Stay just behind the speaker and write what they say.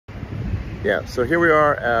Yeah, so here we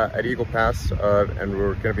are at Eagle Pass, and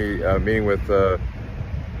we're going to be meeting with the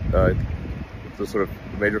sort of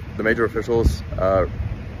major officials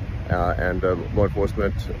and law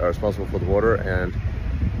enforcement responsible for the border,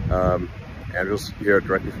 and just hear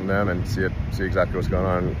directly from them and see exactly what's going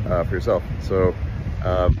on for yourself. So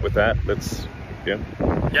with that, let's begin.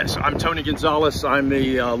 Yes, I'm Tony Gonzalez. I'm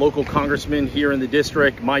the local congressman here in the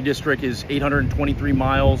district. My district is 823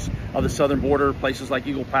 miles of the southern border, places like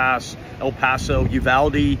Eagle Pass, El Paso,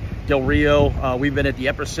 Uvalde, Del Rio. We've been at the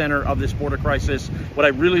epicenter of this border crisis. What I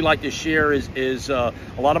really like to share is a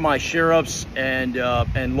lot of my sheriffs and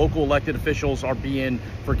local elected officials are being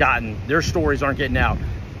forgotten. Their stories aren't getting out.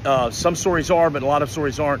 Some stories are, but a lot of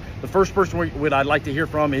stories aren't. The first person I'd like to hear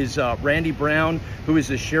from is Randy Brown, who is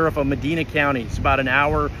the sheriff of Medina County. It's about an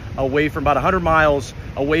hour away from, about 100 miles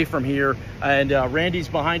away from here. And Randy's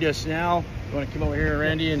behind us now. You want to come over here,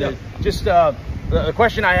 Randy? And just the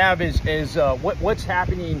question I have is what's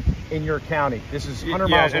happening in your county? This is 100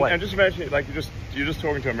 miles away. And just imagine, like, you're just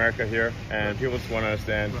talking to America here, and people just want to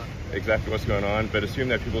understand exactly what's going on, but assume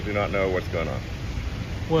that people do not know what's going on.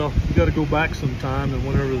 Well, you got to go back some time, and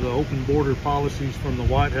whenever the open border policies from the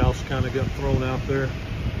White House kind of got thrown out there,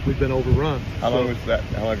 we've been overrun. How long was that?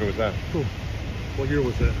 How long ago was that? Cool. What year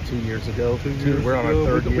was that? 2 years ago. We're on our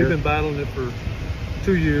third year. We've been battling it for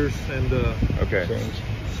 2 years, and okay.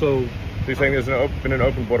 So you're saying there's been an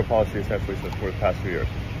open border policy essentially for the past few years?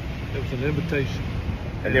 It was an invitation.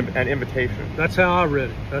 An invitation. That's how I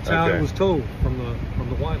read it. That's how it was told from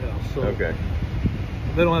the White House. So okay.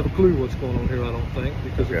 They don't have a clue what's going on here, I don't think,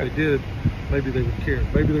 because if they did, maybe they would care.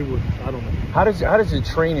 Maybe they wouldn't. I don't know. How does the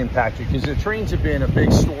train impact you? Because the trains have been a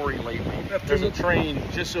big story lately. There's a train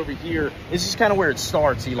just over here. This is kind of where it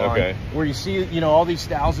starts, Elon. Where you see, all these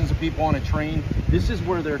thousands of people on a train. This is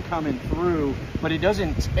where they're coming through, but it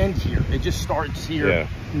doesn't end here. It just starts here. Yeah.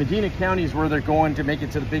 Medina County is where they're going to make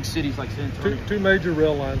it to the big cities like San Antonio. Two major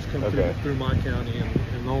rail lines come through my county,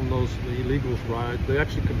 and on those, the illegals ride. They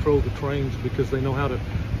actually control the trains because they know how to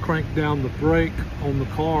crank down the brake on the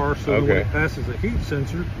car so that when it passes a heat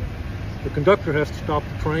sensor, the conductor has to stop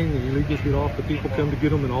the train, the illegals get off, the people come to get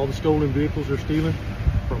them, and all the stolen vehicles they're stealing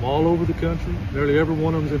from all over the country. Nearly every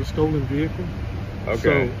one of them's in a stolen vehicle.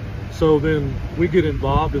 Okay. So then we get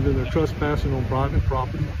involved, and then they're trespassing on private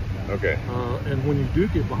property. Okay. And when you do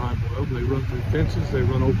get behind one of them, they run through fences, they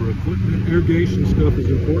run over equipment. Irrigation stuff is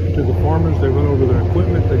important to the farmers. They run over their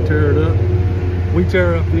equipment, they tear it up. We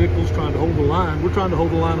tear up vehicles trying to hold the line. We're trying to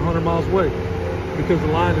hold the line 100 miles away because the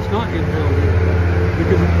line is not getting held here.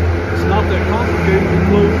 Because it's not that complicated to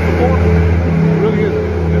close the border. It really isn't.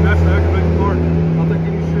 And that's the aggravating part. I think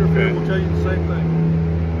any sheriff here will tell you the same thing.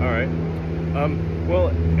 All right. Well,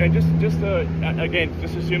 and just again,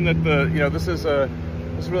 just assume that this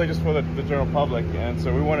is really just for the general public, and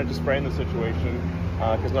so we want to just frame the situation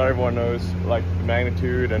because not everyone knows like the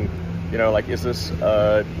magnitude and like is this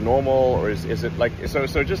normal or is it like so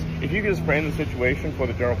just if you could just frame the situation for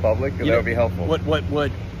the general public, that would be helpful.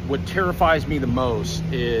 What terrifies me the most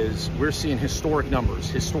is we're seeing historic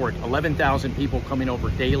numbers, 11,000 people coming over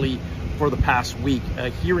daily for the past week.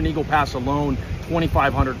 Here in Eagle Pass alone,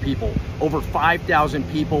 2,500 people, over 5,000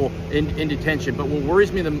 people in detention. But what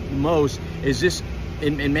worries me the most is this,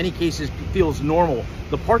 in many cases, feels normal.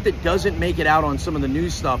 The part that doesn't make it out on some of the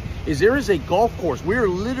news stuff is there is a golf course. We're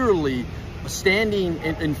literally standing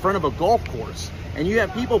in front of a golf course, and you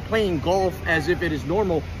have people playing golf as if it is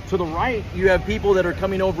normal. To the right, you have people that are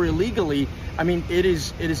coming over illegally. I mean, it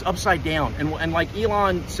is upside down. And like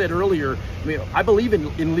Elon said earlier, I believe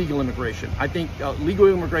in legal immigration. I think legal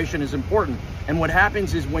immigration is important. And what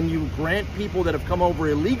happens is when you grant people that have come over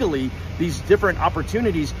illegally these different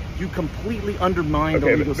opportunities, you completely undermine the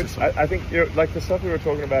legal system. I think like the stuff we were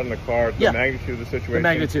talking about in the car, the magnitude of the situation. The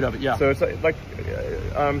magnitude of it, yeah. So it's like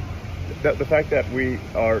the fact that we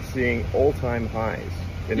are seeing all-time highs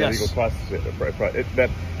in illegal process,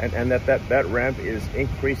 and that ramp is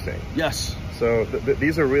increasing. Yes. So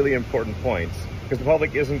these are really important points because the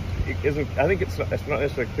public isn't. I think it's not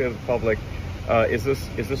necessarily clear to the public. Is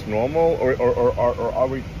this normal, or are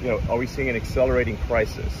we seeing an accelerating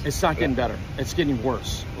crisis? It's not getting better. It's getting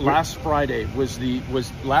worse. Last Friday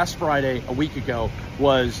a week ago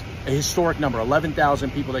was a historic number,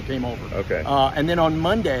 11,000 people that came over. Okay. And then on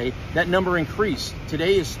Monday, that number increased.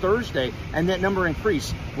 Today is Thursday, and that number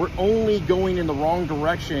increased. We're only going in the wrong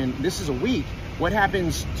direction. This is a week. What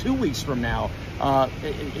happens 2 weeks from now?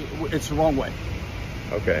 It's the wrong way.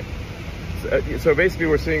 Okay. So basically,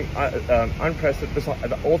 we're seeing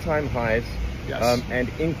unprecedented, all-time highs, and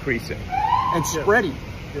increasing, and spreading.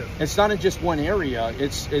 Yeah. It's not in just one area.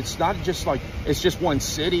 It's not just like it's just one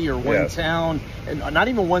city or one town, and not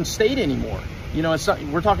even one state anymore. You know, it's not,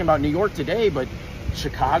 we're talking about New York today, but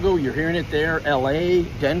Chicago, you're hearing it there, LA,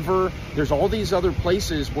 Denver, there's all these other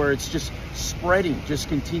places where it's just spreading, just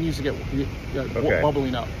continues to get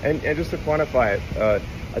bubbling up. And just to quantify it,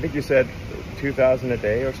 I think you said 2,000 a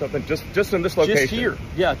day or something, just in this location. Just here,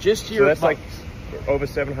 yeah, just here. So that's like over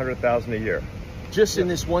 700,000 a year. Just in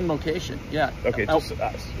this one location, yeah. Okay, just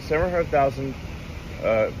 700,000 sort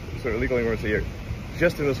of illegal immigrants a year.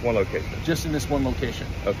 Just in this one location. Just in this one location.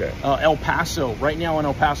 Okay. El Paso, right now in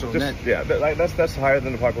El Paso. That's higher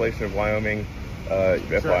than the population of Wyoming.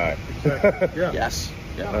 FYI. Exactly. Yeah. Yes.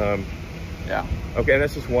 Yeah. Yeah. Okay, and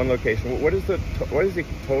that's just one location. What is the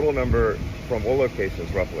total number from all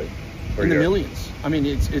locations roughly? In the millions. I mean,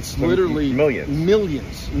 it's literally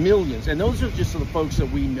millions, and those are just the folks that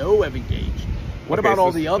we know have engaged. What about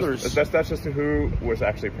all the others? That's just who was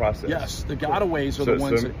actually processed. Yes, the gotaways are the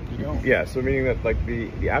ones that you know. Yeah, so meaning that like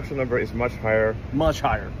the actual number is much higher. Much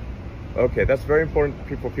higher. Okay, that's very important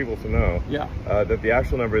for people to know. Yeah. That the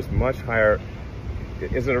actual number is much higher.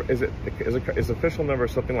 Is the official number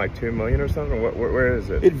something like 2 million or something? Where is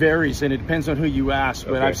it? It varies, and it depends on who you ask.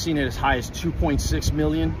 But I've seen it as high as 2.6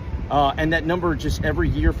 million, and that number just every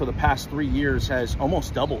year for the past 3 years has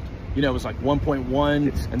almost doubled. You know, it was like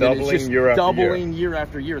 1.1, and then it's just doubling year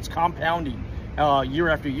after year. It's compounding year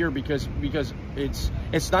after year because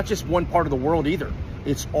it's not just one part of the world either.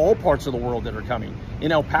 It's all parts of the world that are coming.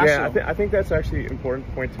 In El Paso. Yeah, I think that's actually an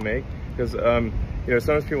important point to make because you know,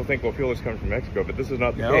 sometimes people think, well, fuel is coming from Mexico, but this is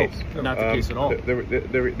not the case. Not the case at all.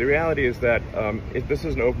 The reality is that this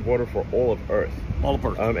is an open border for all of Earth. All of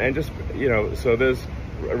Earth. And just, you know, so there's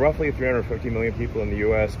roughly 350 million people in the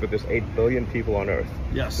U.S., but there's 8 billion people on Earth.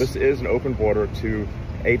 Yes. This is an open border to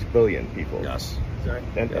 8 billion people. Yes.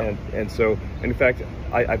 Exactly. And so, in fact,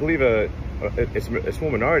 I believe it's a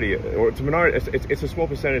small minority, or it's a minority. It's a small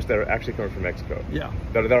percentage that are actually coming from Mexico. Yeah.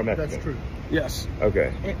 That are Mexican. That's true. Yes.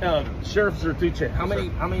 Okay. Sheriff Zertuche, how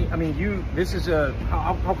many? I mean, this is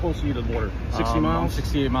how close are you to the border? 60 miles.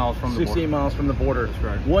 68 miles from the border. 68 miles from the border. That's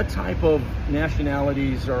right. What type of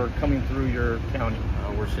nationalities are coming through your county?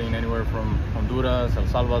 We're seeing anywhere from Honduras, El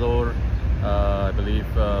Salvador, I believe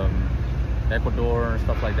Ecuador,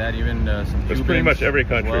 stuff like that. Even some Cubans. It's pretty much every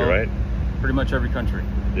country, right? Pretty much every country.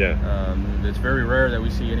 Yeah. It's very rare that we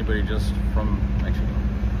see anybody just from Mexico.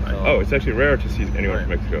 So, it's actually rare to see anyone from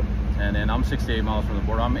Mexico. And then I'm 68 miles from the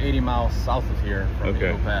border. I'm 80 miles south of here from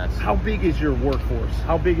Eagle Pass. How big is your workforce?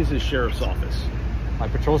 How big is the sheriff's office? My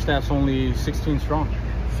patrol staff's only 16 strong.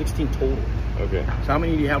 16 total. Okay. So how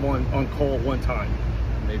many do you have on call at one time?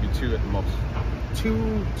 Maybe 2 at the most.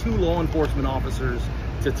 Two law enforcement officers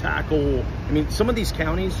to tackle. I mean, some of these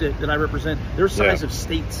counties that I represent, they're size of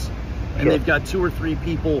states. And they've got 2 or 3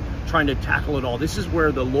 people trying to tackle it all. This is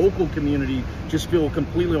where the local community just feel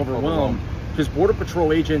completely overwhelmed because Border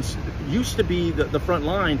Patrol agents used to be the front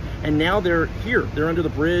line, and now they're here. They're under the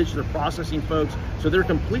bridge. They're processing folks. So they're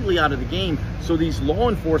completely out of the game. So these law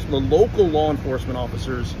enforcement, the local law enforcement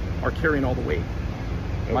officers are carrying all the weight.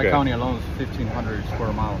 My county alone is 1,500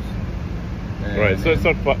 square miles. Right, so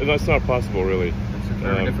that's not possible, really. It's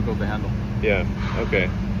very difficult to handle. Yeah. Okay.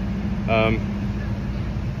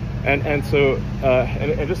 And so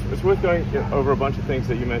and just it's worth going over a bunch of things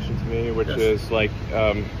that you mentioned to me, which is like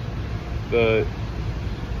there's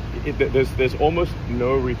almost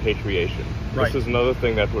no repatriation. Right. This is another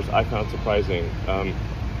thing that I found surprising.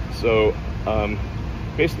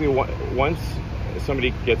 Basically, once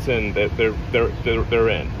somebody gets in, they're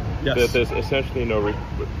in. Yes. There's essentially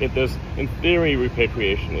there's in theory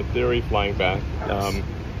repatriation, in theory flying back. Yes.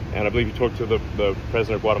 And I believe you talked to the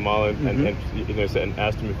president of Guatemala and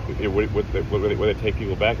asked him if would they take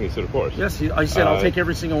people back, and he said, of course. Yes, I said I'll take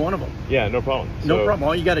every single one of them. Yeah, no problem. No problem.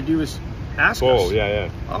 All you got to do is ask call. us. Yeah.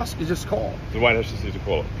 Ask, just call. The White House just needs to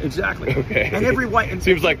call. Exactly. Okay. And every White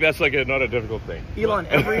seems like that's like not a difficult thing. Elon,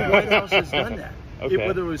 every White House has done that. Okay.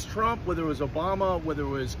 Whether it was Trump, whether it was Obama, whether it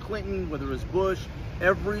was Clinton, whether it was Bush,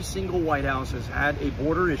 every single White House has had a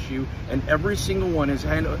border issue, and every single one has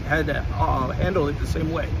had to handle it the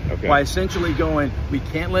same way. By essentially going, we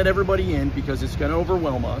can't let everybody in because it's going to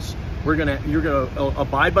overwhelm us. You're gonna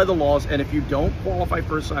abide by the laws, and if you don't qualify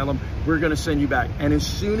for asylum, we're going to send you back. And as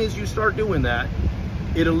soon as you start doing that,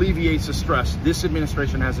 it alleviates the stress. This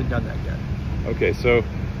administration hasn't done that yet. Okay, so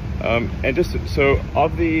and just so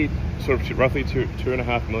of the sort of roughly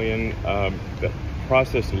 2.5 million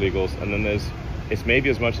processed illegals, and then it's maybe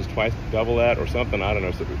as much as twice double that or something. I don't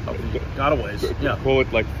know. So, gotaways. Yeah. Call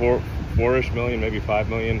it like 4-ish million, maybe 5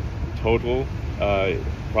 million total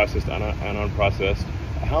processed and unprocessed.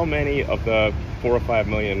 how many of the 4 or 5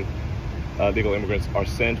 million legal immigrants are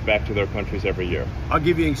sent back to their countries every year? I'll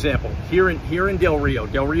give you an example. Here in Del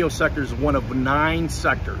Rio sector is one of 9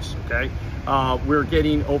 sectors, okay? We're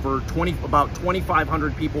getting about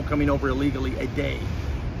 2,500 people coming over illegally a day.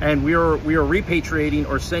 And we are repatriating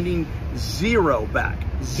or sending 0 back.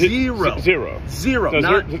 Zero. Zero. Zero.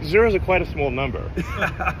 So zero is quite a small number.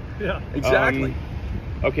 Yeah, exactly.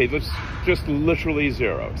 Okay, let's just literally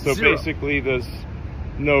 0. So Zero. Basically there's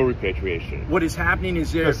no repatriation. What is happening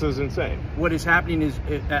is this is insane. What is happening is,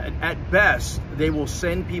 at best, they will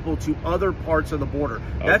send people to other parts of the border.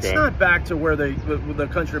 That's Okay. not back to where the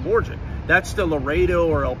country of origin. That's to Laredo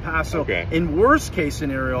or El Paso. Okay. In worst case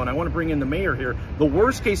scenario, and I want to bring in the mayor here, the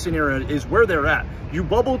worst case scenario is where they're at. You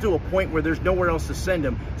bubble to a point where there's nowhere else to send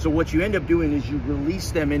them. So what you end up doing is you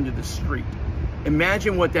release them into the street.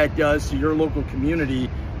 Imagine what that does to your local community.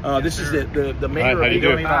 This is the mayor Hi, how of you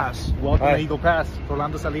Eagle doing? Pass. Welcome Hi. to Eagle Pass.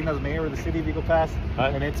 Rolando Salinas, mayor of the city of Eagle Pass. Hi.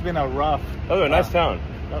 And it's been a rough. Oh, a nice town.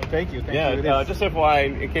 Oh, thank you. Thank Yeah, you. It is. just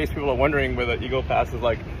FYI, in case people are wondering whether Eagle Pass is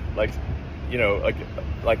like you know,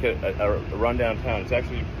 like a rundown town. It's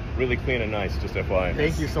actually really clean and nice, just FYI.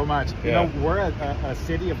 Thank you so much. Yeah. You know, we're a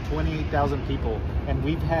city of 28,000 people, and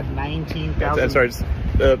we've had 19,000. And sorry,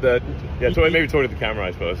 just so maybe talk to the camera,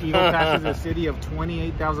 I suppose. Eagle Pass is a city of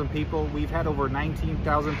 28,000 people. We've had over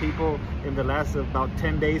 19,000 people in the last about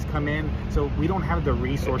 10 days come in, so we don't have the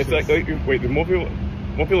resources. It's like, wait, the more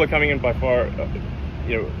people are coming in by far,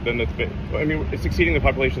 you know, than it's exceeding the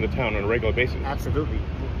population of the town on a regular basis. Absolutely.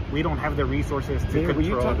 We don't have the resources to control. When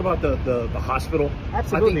you talk about the hospital,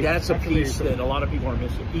 Absolutely. I think that's a Absolutely. piece that a lot of people are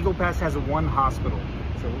missing. Eagle Pass has 1 hospital.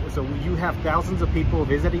 So you have thousands of people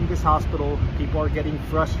visiting this hospital. People are getting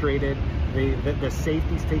frustrated. The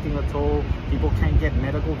safety's taking a toll. People can't get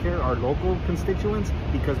medical care, our local constituents,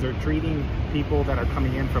 because they're treating people that are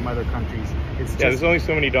coming in from other countries. It's just, There's only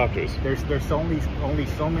so many doctors. There's only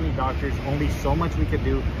so many doctors, only so much we could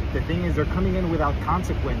do. The thing is, they're coming in without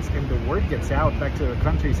consequence, and the word gets out back to the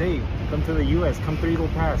countries, hey, come to the U.S., come through Eagle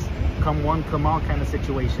Pass, come one, come all kind of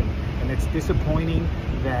situation. And it's disappointing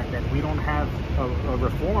that we don't have a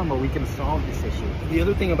reform where we can solve this issue. The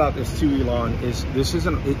other thing about this too, Elon, is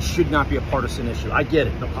it should not be a partisan issue. I get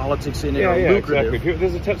it. The politics in it are lucrative. Exactly.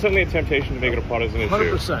 There's certainly a temptation to make it a partisan issue.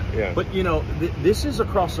 100%. Yeah. But you know, this is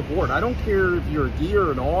across the board. I don't care if you're a D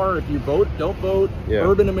or an R, if you vote, don't vote,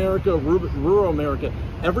 urban America, rural America,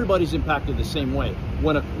 everybody's impacted the same way.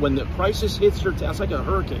 When the crisis hits your town, it's like a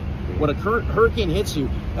hurricane. When a hurricane hits you,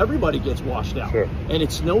 everybody gets washed out. Sure. And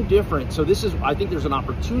it's no different. So I think there's an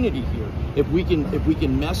opportunity here if we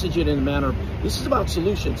can message it in a manner of, this is about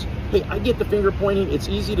solutions. Hey, I get the finger pointing. It's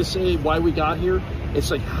easy to say why we got here. It's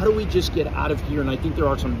like, how do we just get out of here? And I think there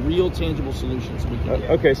are some real tangible solutions we can get.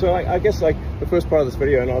 Okay, so I guess like the first part of this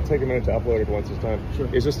video, and I'll take a minute to upload it once this time,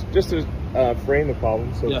 is just to frame the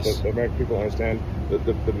problem so that the American people understand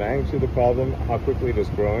the magnitude of the problem, how quickly it is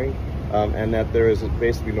growing, and that there is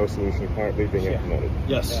basically no solution currently being implemented.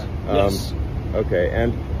 Yes. Okay,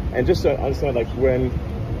 and just to understand, like, when,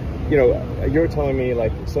 you know, you're telling me,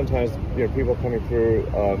 like, sometimes, you know, people coming through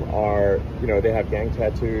are, you know, they have gang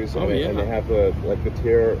tattoos, and they have the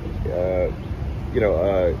tear,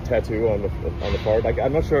 tattoo on the part. Like,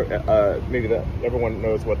 I'm not sure. Maybe that everyone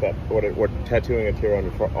knows what tattooing a tear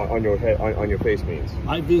on your head on your face means.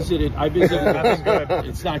 I visited. That's good.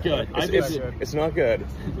 It's not good. It's not good.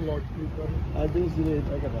 I visited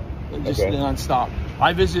just nonstop.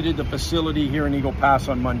 I visited the facility here in Eagle Pass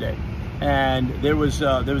on Monday, and there was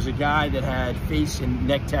a guy that had face and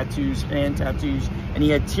neck tattoos, hand tattoos, and he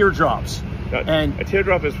had teardrops. And a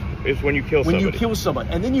teardrop is when you kill somebody. When you kill somebody,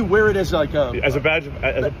 and then you wear it as like a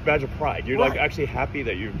badge of pride. You're like actually happy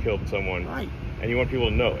that you killed someone, right? And you want people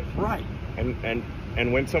to know it, right?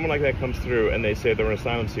 And when someone like that comes through and they say they're an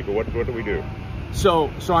asylum seeker, what do we do? So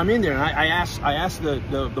I'm in there, and I asked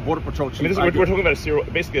the Border Patrol chief. I mean, we're talking about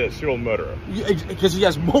basically a serial murderer. Because he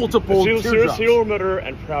has multiple serial murderer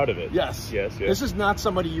and proud of it. Yes. This is not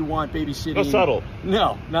somebody you want babysitting. No, subtle.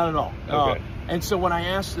 No, not at all. Okay. And so when I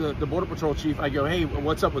asked the Border Patrol chief, I go, hey,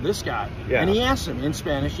 what's up with this guy? Yeah. And he asked him in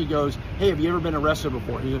Spanish, he goes, hey, have you ever been arrested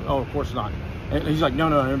before? He goes, oh, of course not. And he's like, no,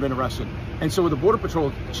 I've never been arrested. And so what the Border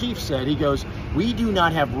Patrol chief said, he goes, we do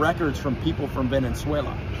not have records from people from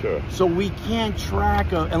Venezuela. Sure. So we can't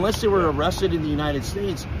track, unless they were arrested in the United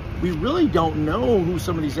States, we really don't know who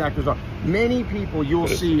some of these actors are. Many people you'll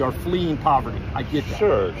see are fleeing poverty. I get that.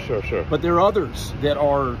 Sure. But there are others that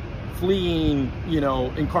are fleeing,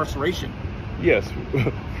 incarceration. Yes.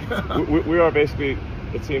 we are basically,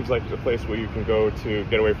 it seems like a place where you can go to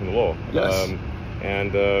get away from the law. Yes.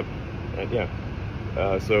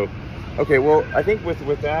 So Okay, well, I think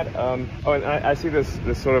with that, oh, and I see this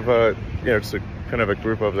sort of a, you know, just a kind of a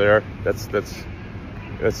group over there that's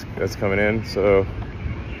coming in. So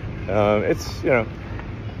it's, you know,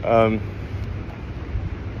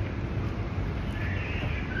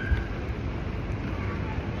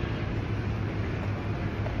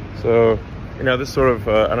 so, you know, this sort of,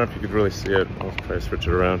 I don't know if you could really see it. I'll try to switch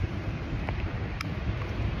it around.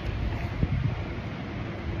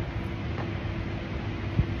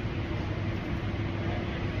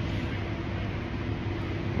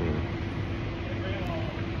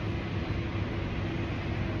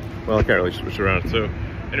 Well, I can't really switch around. So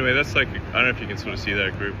anyway, that's like, I don't know if you can sort of see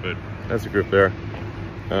that group, but that's a group there.